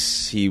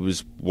case he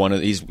is one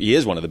of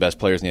the best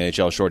players in the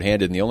NHL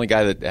shorthanded, and the only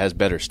guy that has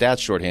better stats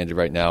shorthanded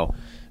right now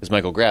is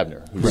Michael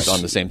Grabner, who's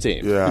on the same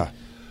team. Yeah.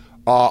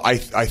 I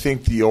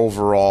think the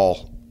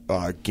overall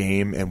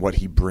game and what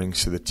he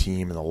brings to the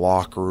team in the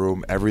locker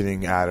room,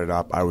 everything added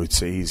up, I would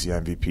say he's the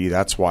MVP.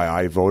 That's why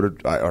I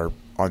voted, or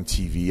on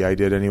TV I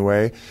did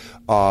anyway.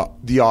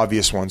 The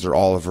obvious ones are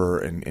Oliver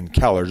and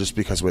Keller, just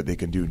because of what they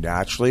can do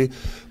naturally.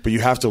 But you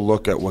have to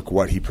look at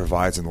what he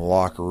provides in the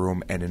locker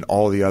room and in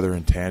all the other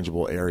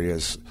intangible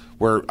areas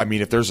where,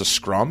 if there's a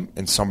scrum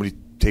and somebody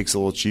takes a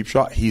little cheap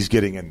shot, he's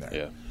getting in there.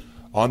 Yeah.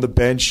 On the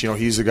bench,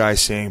 he's the guy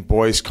saying,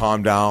 boys,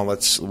 calm down.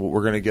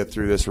 We're going to get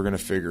through this. We're going to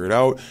figure it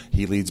out.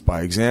 He leads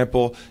by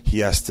example. He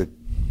has to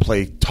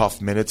play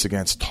tough minutes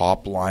against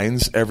top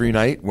lines every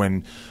night.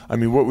 What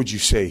would you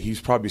say?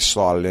 He's probably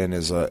slotted in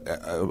as a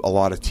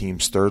lot of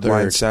teams' third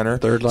line center.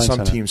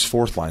 Some teams'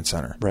 fourth line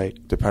center. Right.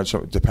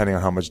 Depending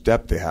on how much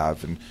depth they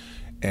have.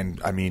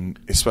 And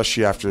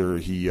especially after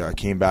he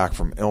came back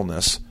from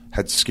illness,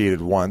 had skated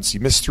once. He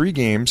missed 3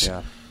 games.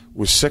 Yeah.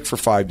 Was sick for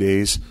 5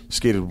 days,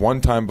 skated 1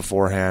 time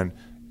beforehand,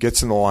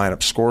 gets in the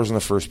lineup, scores in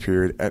the first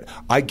period. And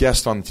I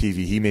guessed on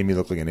TV. He made me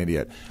look like an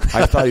idiot.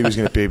 I thought he was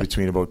going to play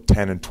between about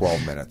 10 and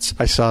 12 minutes.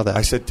 I saw that.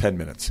 I said 10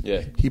 minutes.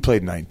 Yeah. He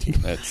played 19.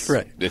 That's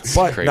right. It's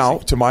but crazy. now,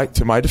 to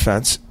my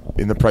defense,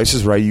 in The Price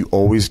is Right, you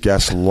always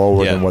guess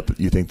lower than what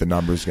you think the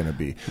number is going to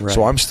be. Right.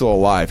 So I'm still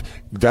alive.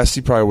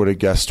 Vesey probably would have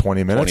guessed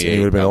 20 minutes, and he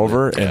would have been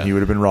over, and he would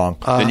have been wrong.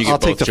 Then you get I'll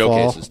both take the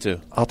showcases, fall.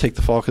 too. I'll take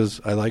the fall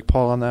because I like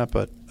Paul on that,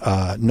 but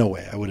no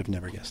way. I would have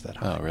never guessed that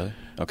high. Oh, really?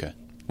 Okay.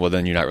 Well,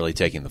 then you're not really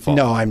taking the fall.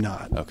 No, I'm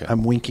not. Okay.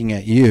 I'm winking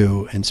at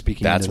you and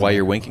speaking. That's into why the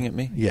you're microphone. winking at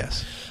me?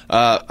 Yes.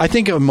 I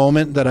think a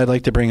moment that I'd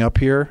like to bring up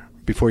here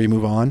before you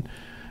move on,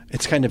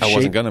 it's kind of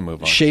wasn't gonna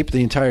move on. shaped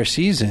the entire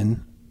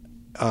season,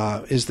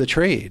 is the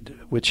trade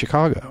with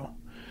Chicago.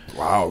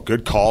 Wow,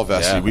 good call,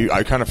 Vesey. Yeah.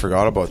 I kind of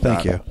forgot about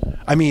that. Thank you.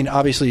 I mean,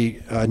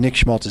 obviously, Nick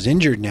Schmaltz is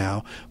injured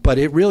now, but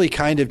it really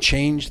kind of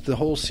changed the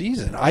whole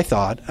season, I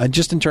thought,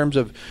 just in terms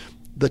of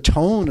the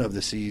tone of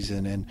the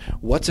season and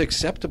what's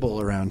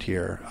acceptable around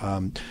here.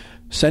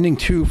 Sending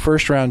 2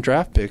 first-round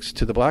draft picks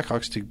to the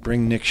Blackhawks to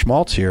bring Nick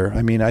Schmaltz here,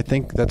 I mean, I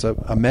think that's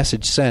a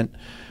message sent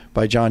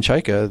by John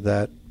Chaika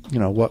that,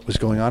 what was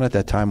going on at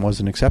that time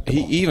wasn't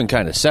acceptable. He even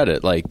kind of said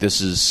it like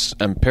this is.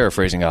 I'm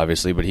paraphrasing,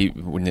 obviously, but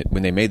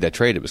when they made that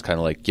trade, it was kind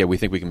of like, yeah, we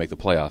think we can make the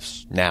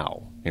playoffs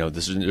now.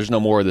 There's no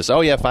more of this.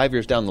 Oh yeah, 5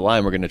 years down the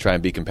line, we're going to try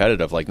and be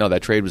competitive. Like, no,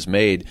 that trade was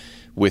made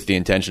with the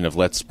intention of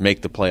let's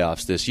make the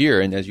playoffs this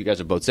year. And as you guys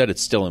have both said,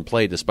 it's still in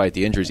play despite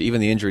the injuries,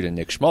 even the injury to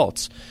Nick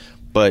Schmaltz.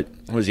 But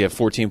what does he have?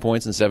 14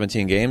 points in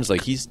 17 games.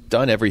 Like, he's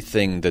done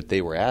everything that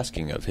they were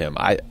asking of him.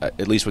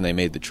 At least when they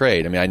made the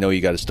trade. I mean, I know you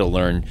got to still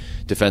learn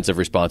defensive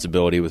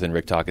responsibility within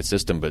Rick Tocchet's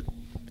system, but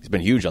he's been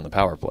huge on the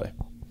power play.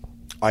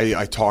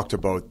 I talked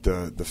about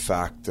the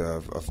fact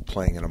of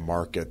playing in a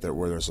market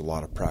where there's a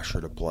lot of pressure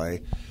to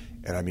play,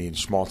 and I mean,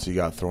 Schmaltz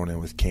got thrown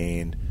in with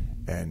Kane,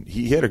 and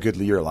he had a good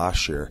year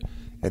last year,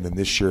 and then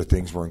this year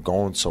things weren't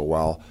going so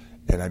well,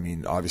 and I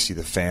mean, obviously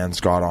the fans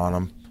got on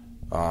him.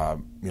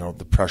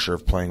 The pressure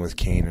of playing with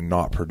Kane and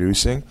not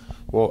producing.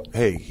 Well,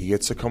 hey, he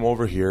gets to come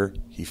over here.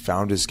 He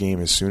found his game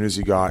as soon as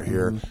he got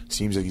here.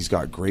 Seems like he's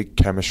got great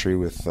chemistry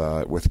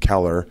with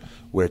Keller,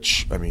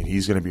 which, I mean,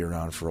 he's going to be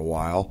around for a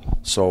while.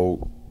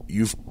 So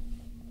if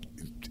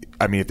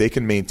they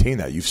can maintain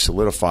that, you've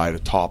solidified a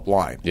top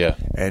line. Yeah.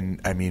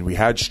 And, I mean, we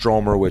had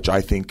Stromer, which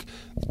I think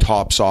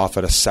tops off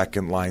at a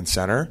second-line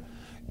center.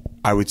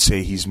 I would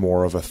say he's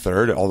more of a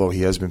third, although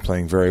he has been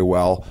playing very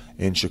well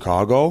in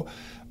Chicago.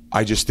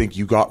 I just think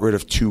you got rid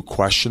of 2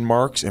 question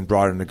marks and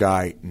brought in a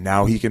guy.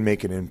 Now he can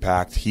make an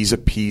impact. He's a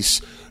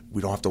piece.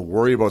 We don't have to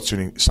worry about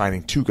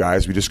signing 2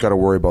 guys. We just got to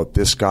worry about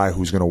this guy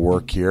who's going to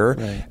work here.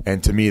 Right.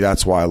 And to me,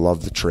 that's why I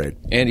love the trade.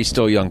 And he's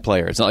still a young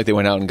player. It's not like they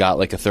went out and got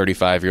like a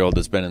 35-year-old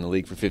that's been in the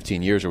league for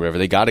 15 years or whatever.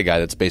 They got a guy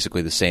that's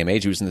basically the same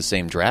age. He was in the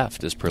same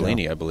draft as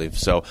Perlini, I believe.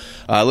 So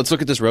let's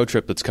look at this road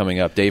trip that's coming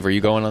up. Dave, are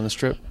you going on this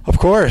trip? Of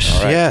course,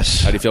 All right.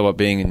 yes. How do you feel about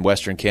being in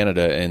Western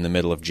Canada in the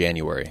middle of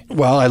January?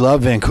 Well, I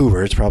love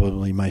Vancouver. It's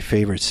probably my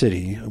favorite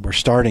city. We're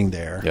starting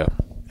there. Yeah.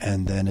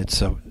 And then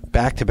it's a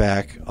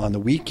back-to-back on the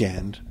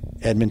weekend,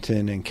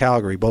 Edmonton and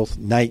Calgary, both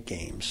night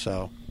games.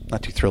 So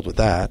not too thrilled with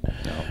that.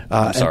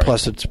 No, and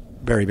plus it's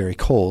very, very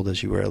cold,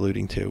 as you were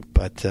alluding to.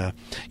 But,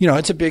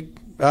 it's a big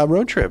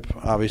road trip,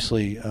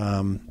 obviously.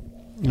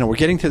 We're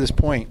getting to this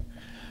point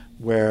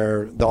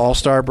where the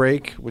All-Star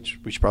break, which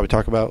we should probably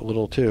talk about a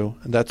little too,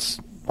 and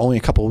that's only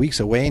a couple of weeks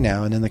away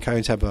now. And then the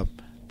Coyotes have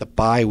the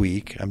bye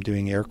week. I'm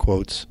doing air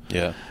quotes.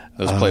 Yeah.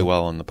 Those play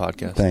well on the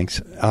podcast.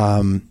 Thanks.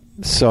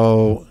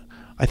 So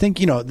I think,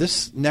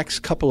 this next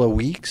couple of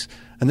weeks,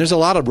 and there's a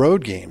lot of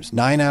road games,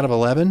 9 out of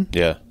 11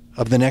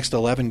 of the next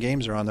 11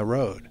 games are on the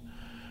road.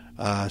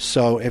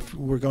 So if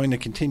we're going to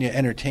continue to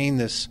entertain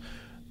this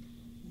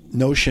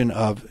notion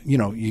of,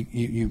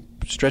 you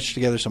stretch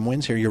together some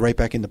wins here, you're right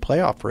back in the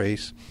playoff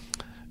race,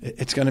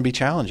 it's going to be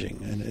challenging,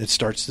 and it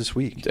starts this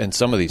week. And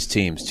some of these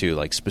teams, too,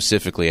 like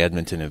specifically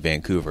Edmonton and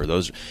Vancouver.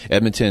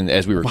 Edmonton,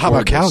 as we record how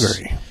about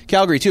Calgary?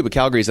 Calgary, too, but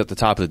Calgary's at the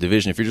top of the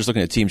division. If you're just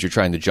looking at teams you're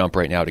trying to jump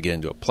right now to get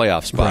into a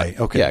playoff spot, right,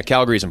 okay. Yeah,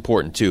 Calgary's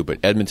important, too, but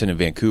Edmonton and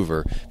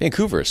Vancouver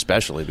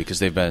especially, because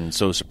they've been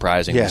so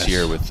surprising this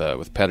year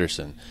with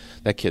Pedersen.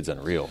 That kid's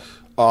unreal.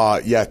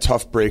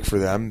 Tough break for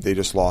them. They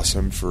just lost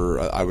him for,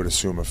 I would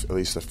assume, at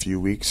least a few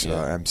weeks,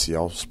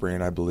 MCL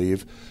sprain, I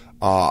believe.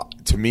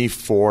 To me,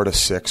 4 to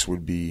 6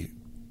 would be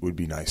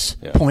nice.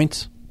 Yeah.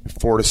 Points?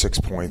 4 to 6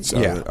 points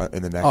in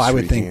the next I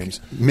would 3 think games.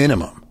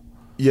 minimum.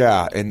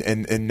 Yeah,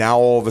 and now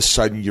all of a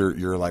sudden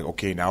you're like,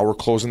 okay, now we're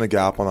closing the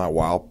gap on that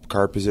wild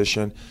card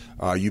position.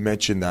 You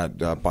mentioned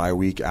that bye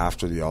week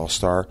after the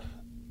All-Star.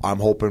 I'm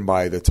hoping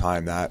by the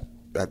time that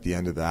at the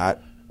end of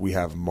that we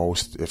have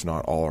most, if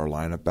not all, our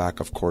lineup back.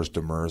 Of course,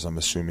 Demers, I'm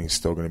assuming, is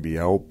still going to be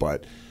out,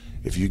 but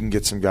if you can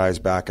get some guys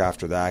back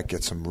after that,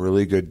 get some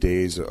really good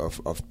days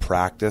of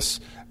practice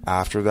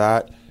after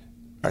that,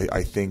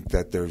 I think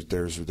that there's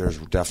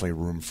definitely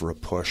room for a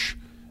push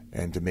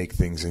and to make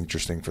things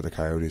interesting for the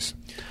Coyotes.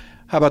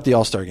 How about the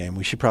All-Star game?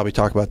 We should probably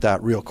talk about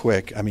that real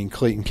quick. I mean,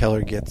 Clayton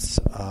Keller gets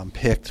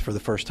picked for the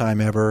first time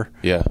ever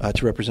to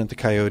represent the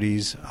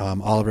Coyotes.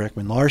 Oliver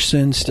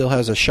Ekman-Larsson still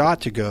has a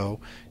shot to go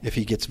if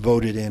he gets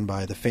voted in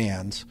by the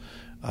fans,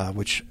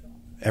 which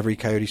every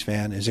Coyotes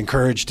fan is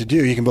encouraged to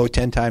do. You can vote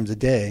 10 times a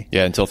day.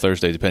 Yeah, until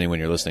Thursday, depending when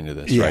you're listening to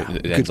this. Right,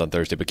 it ends on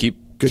Thursday, but keep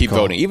call.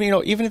 voting.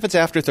 Even if it's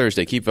after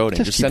Thursday, keep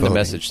voting. Just send a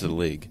message to the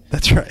league.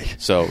 That's right.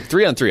 So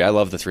 3-on-3, I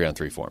love the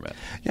 3-on-3 format.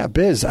 Yeah,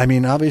 Biz. I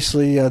mean,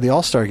 obviously the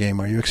All-Star game.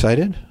 Are you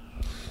excited?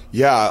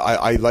 Yeah,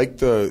 I like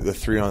the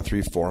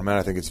 3-on-3 format.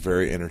 I think it's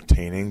very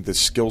entertaining. The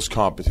skills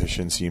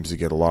competition seems to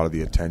get a lot of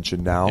the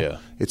attention now. Yeah.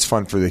 It's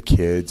fun for the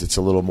kids. It's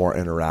a little more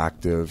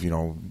interactive,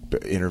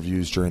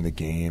 interviews during the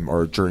game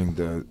or during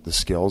the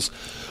skills.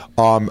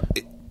 One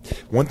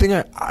thing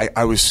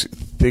I was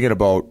thinking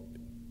about,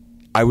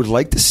 I would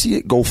like to see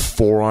it go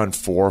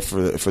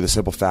 4-on-4 for the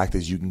simple fact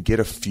is you can get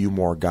a few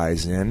more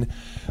guys in.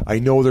 I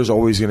know there's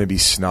always going to be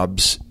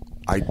snubs.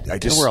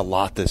 There were a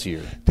lot this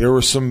year. There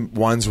were some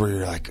ones where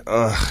you're like,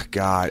 ugh,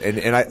 God.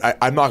 And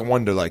I'm not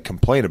one to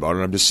complain about it.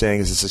 I'm just saying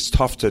it's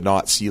tough to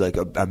not see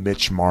a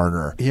Mitch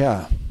Marner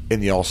in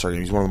the All-Star game.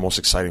 He's one of the most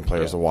exciting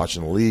players to watch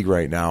in the league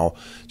right now.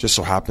 Just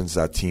so happens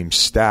that team's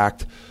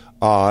stacked.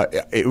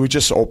 It would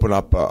just open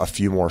up a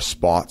few more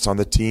spots on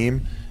the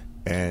team.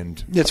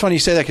 And it's funny you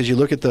say that because you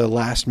look at the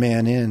last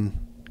man in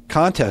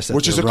contest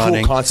which is a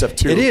running. Cool concept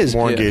too. It is.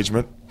 More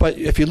engagement. But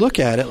if you look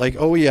at it,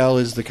 OEL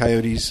is the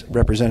Coyotes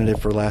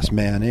representative for last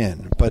man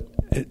in.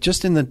 But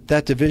just in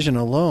that division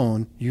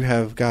alone, you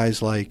have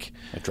guys like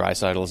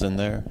Dreisaitl's in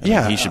there.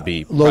 He should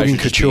be Logan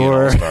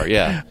Couture.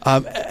 Yeah.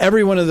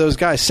 Every one of those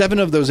guys, 7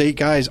 of those 8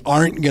 guys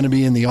aren't going to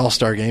be in the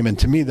All-Star game, and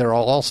to me, they're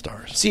all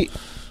All-Stars. See,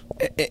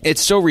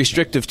 it's so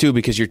restrictive too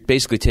because you're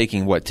basically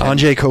taking 10.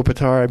 Anjay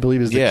Kopitar, I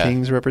believe, is the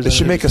Kings representative. They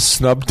should make a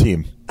snub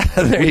team.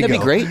 Wouldn't that be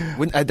great?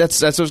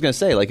 That's what I was going to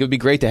say. It would be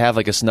great to have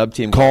a snub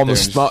team. Call them the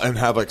snub and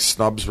have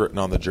snubs written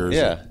on the jersey.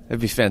 Yeah,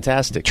 it'd be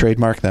fantastic.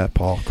 Trademark that,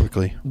 Paul,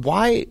 quickly.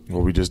 Why?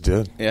 Well, we just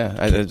did.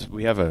 Yeah,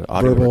 we have an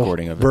audio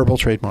recording of it. Verbal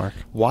trademark.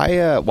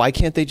 Why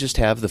can't they just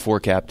have the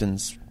 4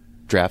 captains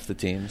draft the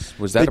teams?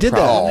 Was that they a did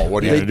problem? that?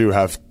 What are you going to do?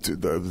 Have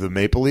the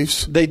Maple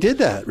Leafs? They did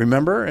that.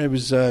 Remember, it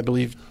was I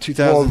believe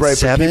 2007.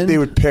 Well, right, they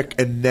would pick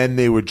and then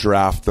they would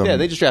draft them. Yeah,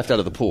 they just draft out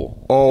of the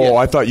pool. Oh,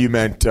 I thought you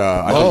meant.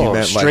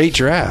 Straight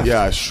draft.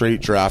 Yeah,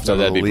 straight draft out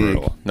of the league.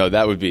 Brutal. No,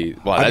 that would be.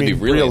 Wow, that'd be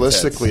really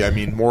realistically.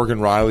 intense.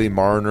 Morgan Riley,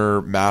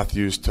 Marner,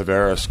 Matthews,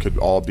 Tavares could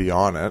all be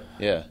on it.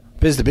 Yeah.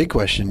 Biz, the big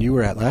question, you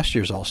were at last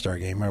year's All-Star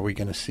game. Are we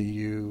going to see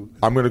you?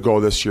 I'm going to go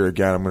this year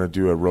again. I'm going to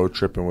do a road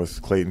tripping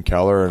with Clayton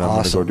Keller, and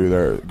I'm going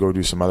to go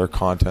do some other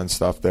content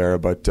stuff there.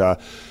 But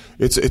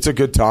it's a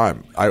good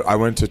time. I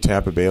went to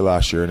Tampa Bay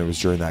last year, and it was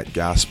during that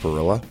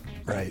Gasparilla.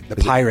 Right, the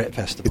Pirate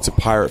Festival. It's a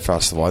pirate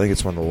festival. I think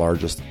it's one of the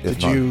largest, if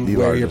Did not you the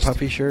wear largest. your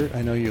puffy shirt?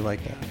 I know you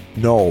like that.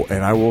 No,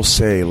 and I will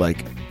say,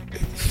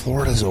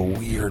 Florida's a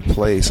weird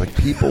place.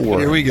 People were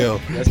Here we go.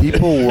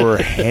 People were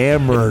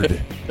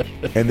hammered,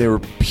 and they were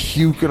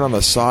puking on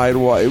the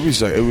sidewalk. It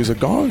was a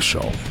gong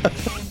show,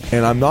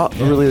 and I'm not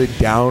really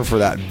down for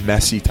that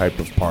messy type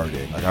of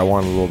partying. I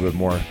want a little bit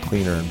more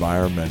cleaner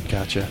environment.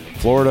 Gotcha.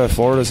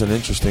 Florida's an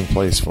interesting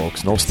place,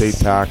 folks. No state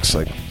tax.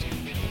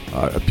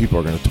 People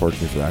are going to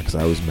torture me for that because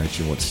I always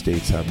mention what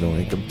states have no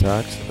income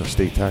tax or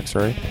state tax.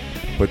 Sorry,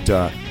 but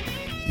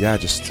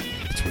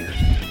it's weird.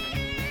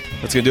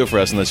 That's going to do it for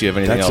us unless you have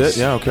anything else. That's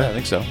it? Yeah, okay. I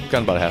think so.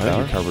 Got about a half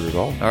hour. We covered it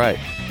all. All right.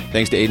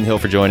 Thanks to Adin Hill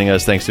for joining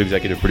us. Thanks to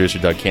executive producer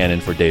Doug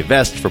Cannon. For Dave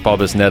Vest, for Paul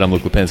Bissonnette, I'm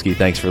Luke Lapinski.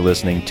 Thanks for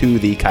listening to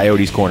the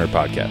Coyotes Corner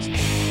podcast.